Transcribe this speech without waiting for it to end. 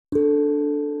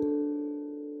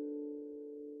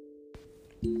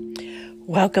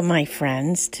Welcome, my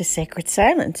friends, to Sacred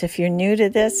Silence. If you're new to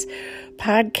this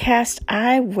podcast,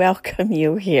 I welcome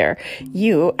you here.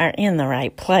 You are in the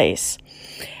right place.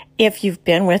 If you've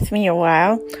been with me a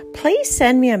while, please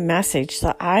send me a message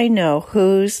so I know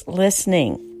who's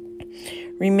listening.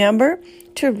 Remember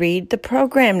to read the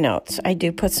program notes. I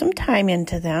do put some time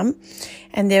into them,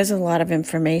 and there's a lot of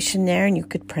information there, and you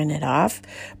could print it off.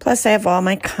 Plus, I have all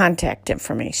my contact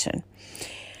information.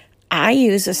 I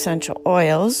use essential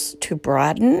oils to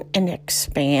broaden and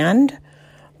expand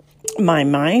my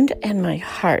mind and my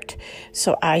heart.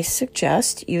 So I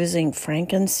suggest using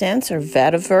frankincense or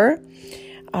vetiver,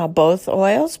 both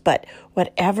oils, but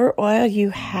whatever oil you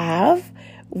have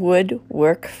would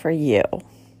work for you.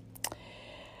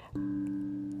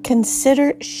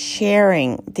 Consider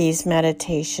sharing these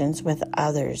meditations with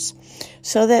others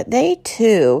so that they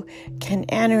too can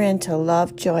enter into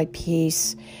love, joy,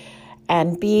 peace,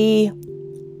 and be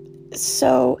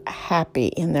so happy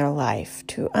in their life,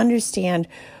 to understand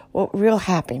what real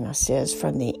happiness is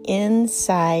from the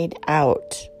inside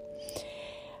out.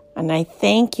 And I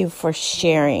thank you for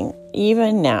sharing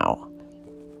even now.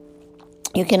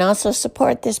 You can also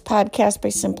support this podcast by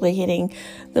simply hitting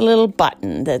the little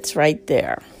button that's right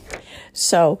there.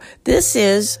 So this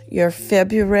is your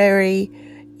February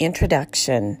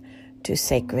introduction to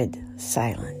Sacred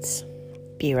Silence.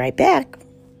 Be right back.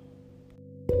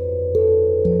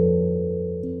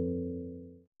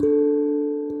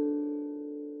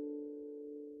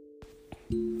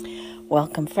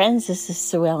 Welcome, friends. This is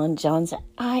Sue Ellen Jones.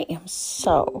 I am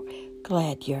so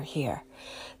glad you're here.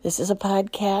 This is a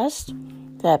podcast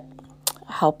that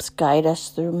helps guide us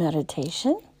through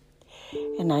meditation,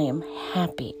 and I am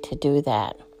happy to do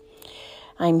that.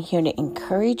 I'm here to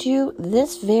encourage you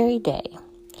this very day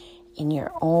in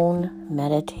your own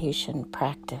meditation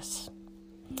practice.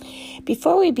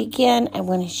 Before we begin, I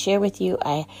want to share with you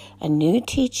a new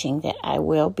teaching that I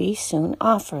will be soon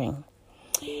offering.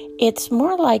 It's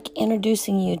more like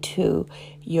introducing you to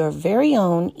your very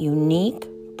own unique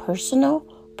personal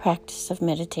practice of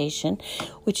meditation,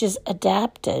 which is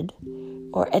adapted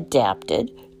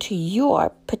to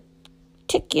your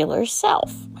particular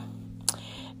self.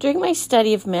 During my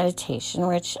study of meditation,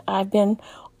 which I've been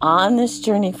on this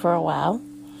journey for a while,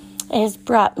 it has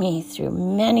brought me through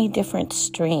many different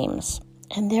streams,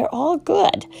 and they're all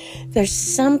good. There's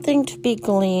something to be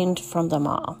gleaned from them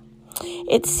all.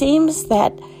 It seems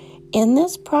that in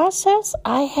this process,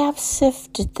 I have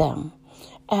sifted them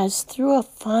as through a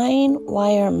fine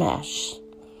wire mesh,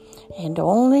 and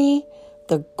only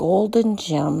the golden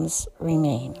gems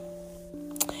remain.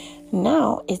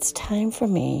 Now it's time for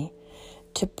me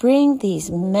to bring these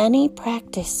many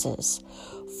practices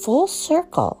full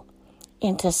circle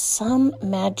into some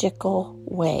magical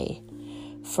way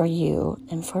for you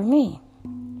and for me.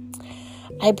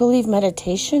 I believe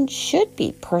meditation should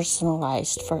be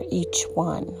personalized for each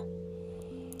one.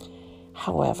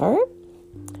 However,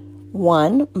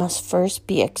 one must first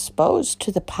be exposed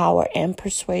to the power and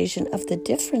persuasion of the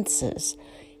differences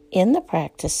in the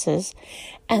practices,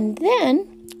 and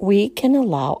then we can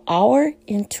allow our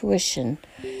intuition,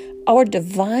 our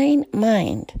divine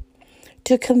mind,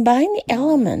 to combine the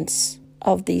elements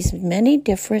of these many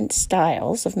different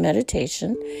styles of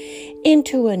meditation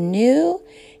into a new,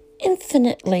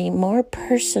 infinitely more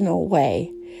personal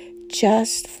way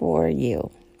just for you.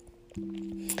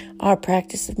 Our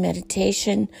practice of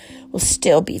meditation will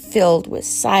still be filled with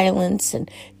silence and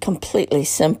completely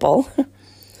simple.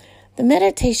 The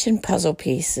meditation puzzle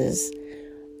pieces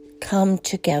come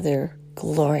together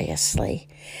gloriously,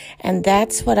 and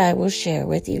that's what I will share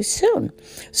with you soon.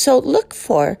 So look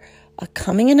for a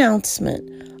coming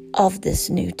announcement of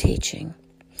this new teaching.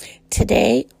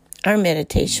 Today, our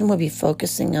meditation will be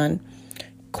focusing on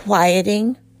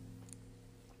quieting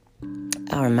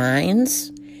our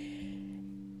minds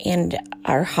and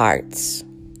our hearts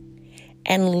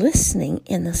and listening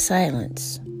in the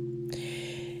silence.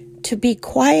 To be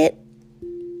quiet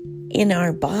in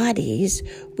our bodies,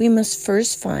 we must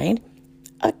first find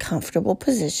a comfortable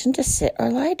position to sit or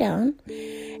lie down.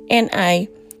 And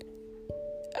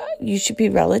you should be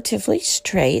relatively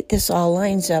straight. This all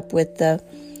lines up with the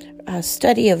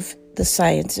study of the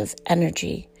science of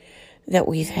energy that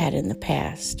we've had in the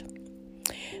past.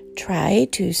 Try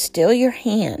to still your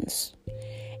hands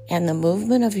and the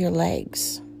movement of your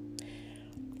legs.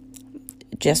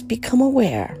 Just become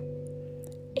aware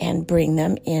and bring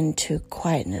them into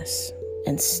quietness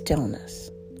and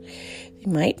stillness. You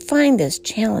might find this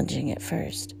challenging at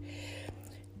first.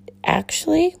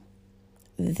 Actually,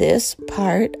 this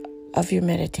part of your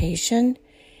meditation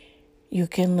you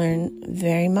can learn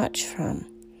very much from,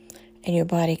 and your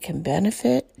body can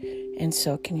benefit and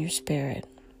so can your spirit.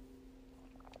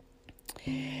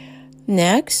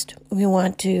 Next, we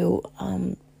want to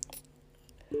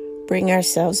bring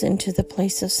ourselves into the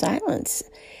place of silence.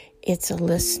 It's a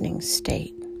listening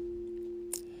state.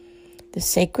 The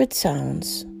sacred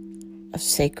sounds of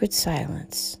sacred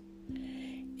silence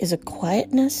is a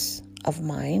quietness of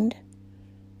mind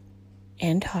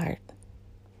and heart.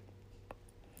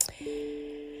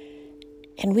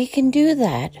 And we can do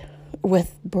that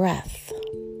with breath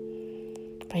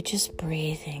by just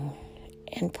breathing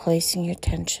and placing your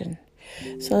attention.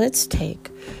 So let's take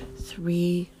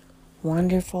 3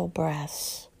 wonderful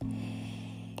breaths.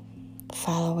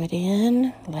 Follow it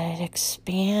in, let it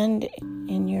expand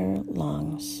in your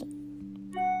lungs.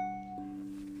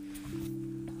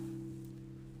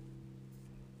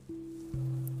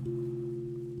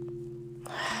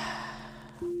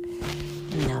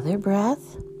 Another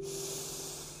breath.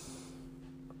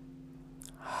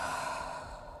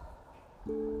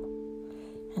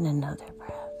 And another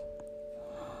breath.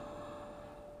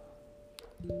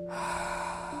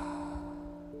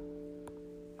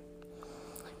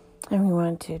 And we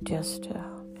want to just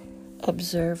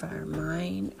observe our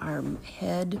mind, our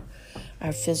head,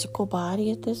 our physical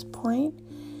body at this point,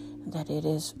 that it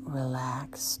is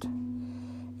relaxed.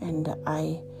 And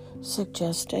I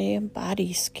suggest a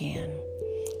body scan,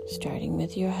 starting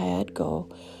with your head, go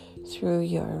through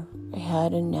your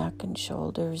head and neck and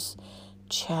shoulders,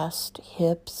 chest,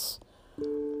 hips,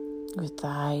 your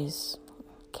thighs,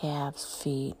 calves,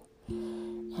 feet,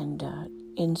 and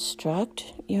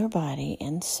instruct your body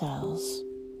and cells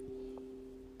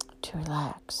to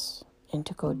relax and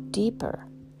to go deeper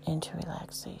into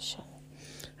relaxation.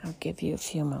 I'll give you a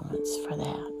few moments for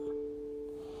that.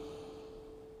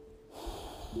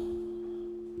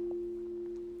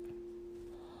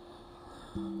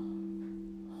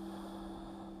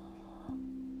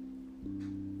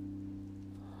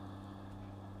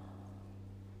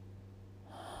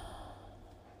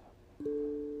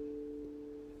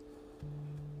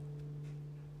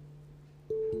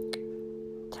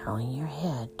 Telling your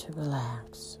head to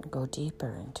relax and go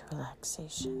deeper into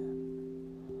relaxation.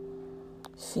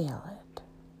 Feel it.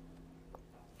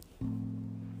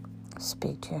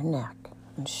 Speak to your neck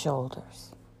and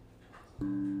shoulders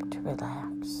to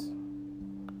relax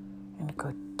and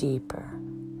go deeper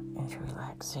into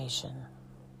relaxation.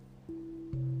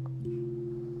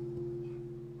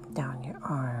 Down your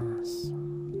arms,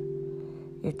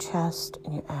 your chest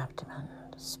and your abdomen.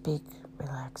 Speak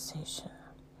relaxation.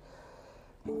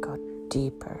 And go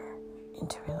deeper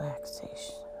into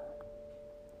relaxation.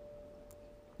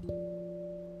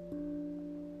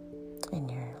 In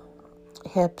your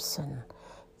hips and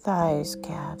thighs,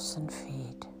 calves and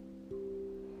feet.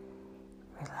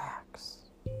 Relax.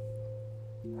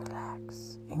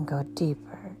 Relax. And go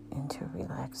deeper into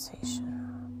relaxation.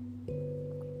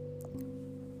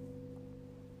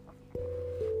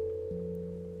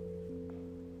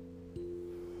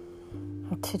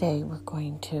 And today we're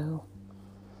going to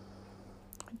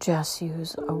just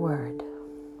use a word.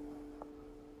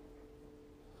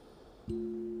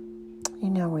 You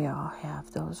know, we all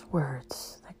have those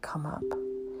words that come up.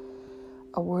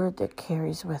 A word that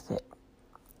carries with it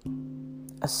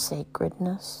a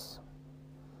sacredness,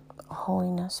 a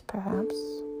holiness perhaps,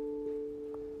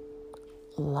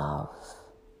 love.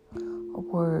 A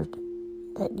word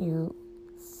that you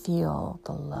feel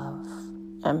the love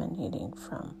emanating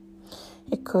from.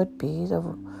 It could be the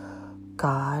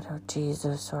God or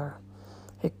Jesus, or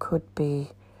it could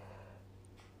be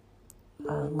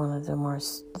one of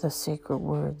the sacred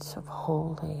words of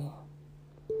holy.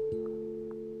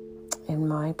 In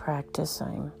my practice,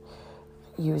 I'm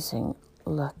using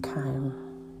L'chaim.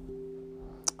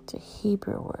 It's a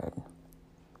Hebrew word,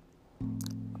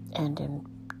 and in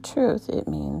truth, it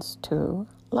means to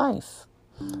life.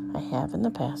 I have in the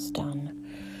past done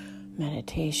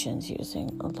meditations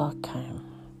using L'chaim.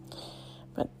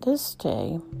 But this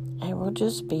day, I will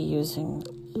just be using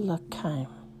L'chaim.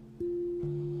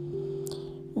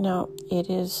 Now,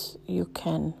 you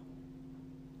can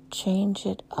change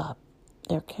it up.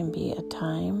 There can be a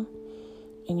time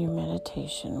in your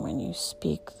meditation when you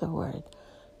speak the word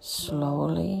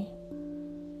slowly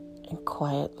and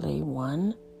quietly,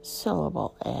 one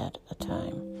syllable at a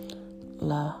time.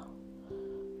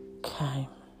 L'chaim.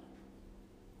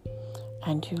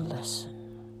 And you listen.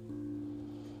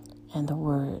 And the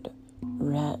word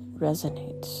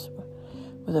resonates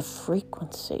with a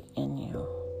frequency in you.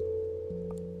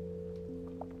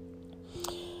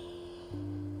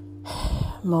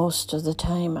 Most of the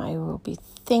time I will be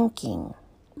thinking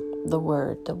the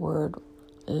word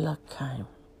L'chaim.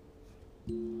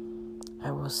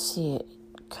 I will see it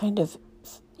kind of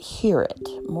hear it.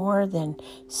 More than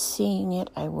seeing it,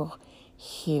 I will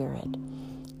hear it.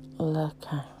 Look,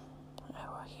 I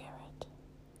will hear it.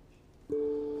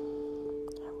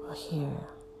 I will hear,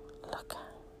 look.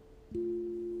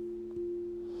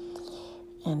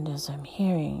 And as I'm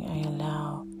hearing, I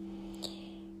allow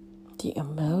the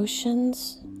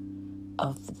emotions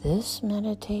of this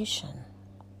meditation.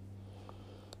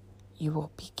 You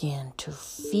will begin to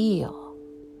feel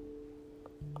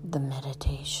the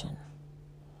meditation.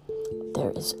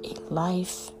 There is a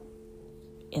life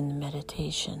in the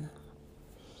meditation.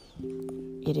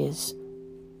 It is,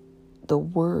 the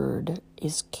word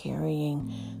is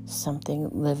carrying something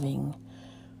living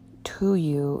to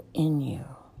you, in you.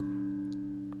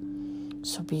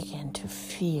 So begin to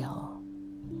feel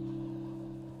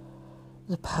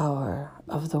the power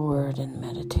of the word in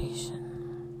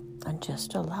meditation and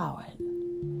just allow it.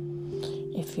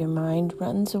 If your mind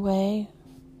runs away,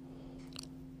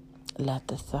 let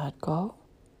the thought go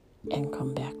and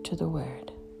come back to the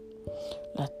word.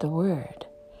 Let the word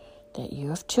that you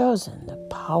have chosen, the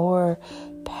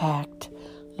power-packed,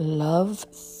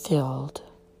 love-filled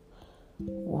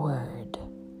word,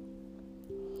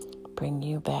 bring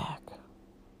you back.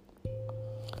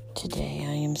 Today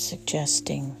I am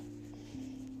suggesting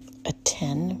a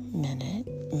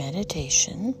 10-minute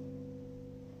meditation.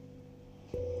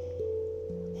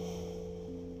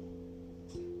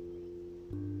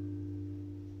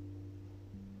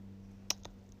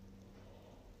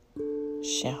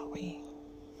 Shall we?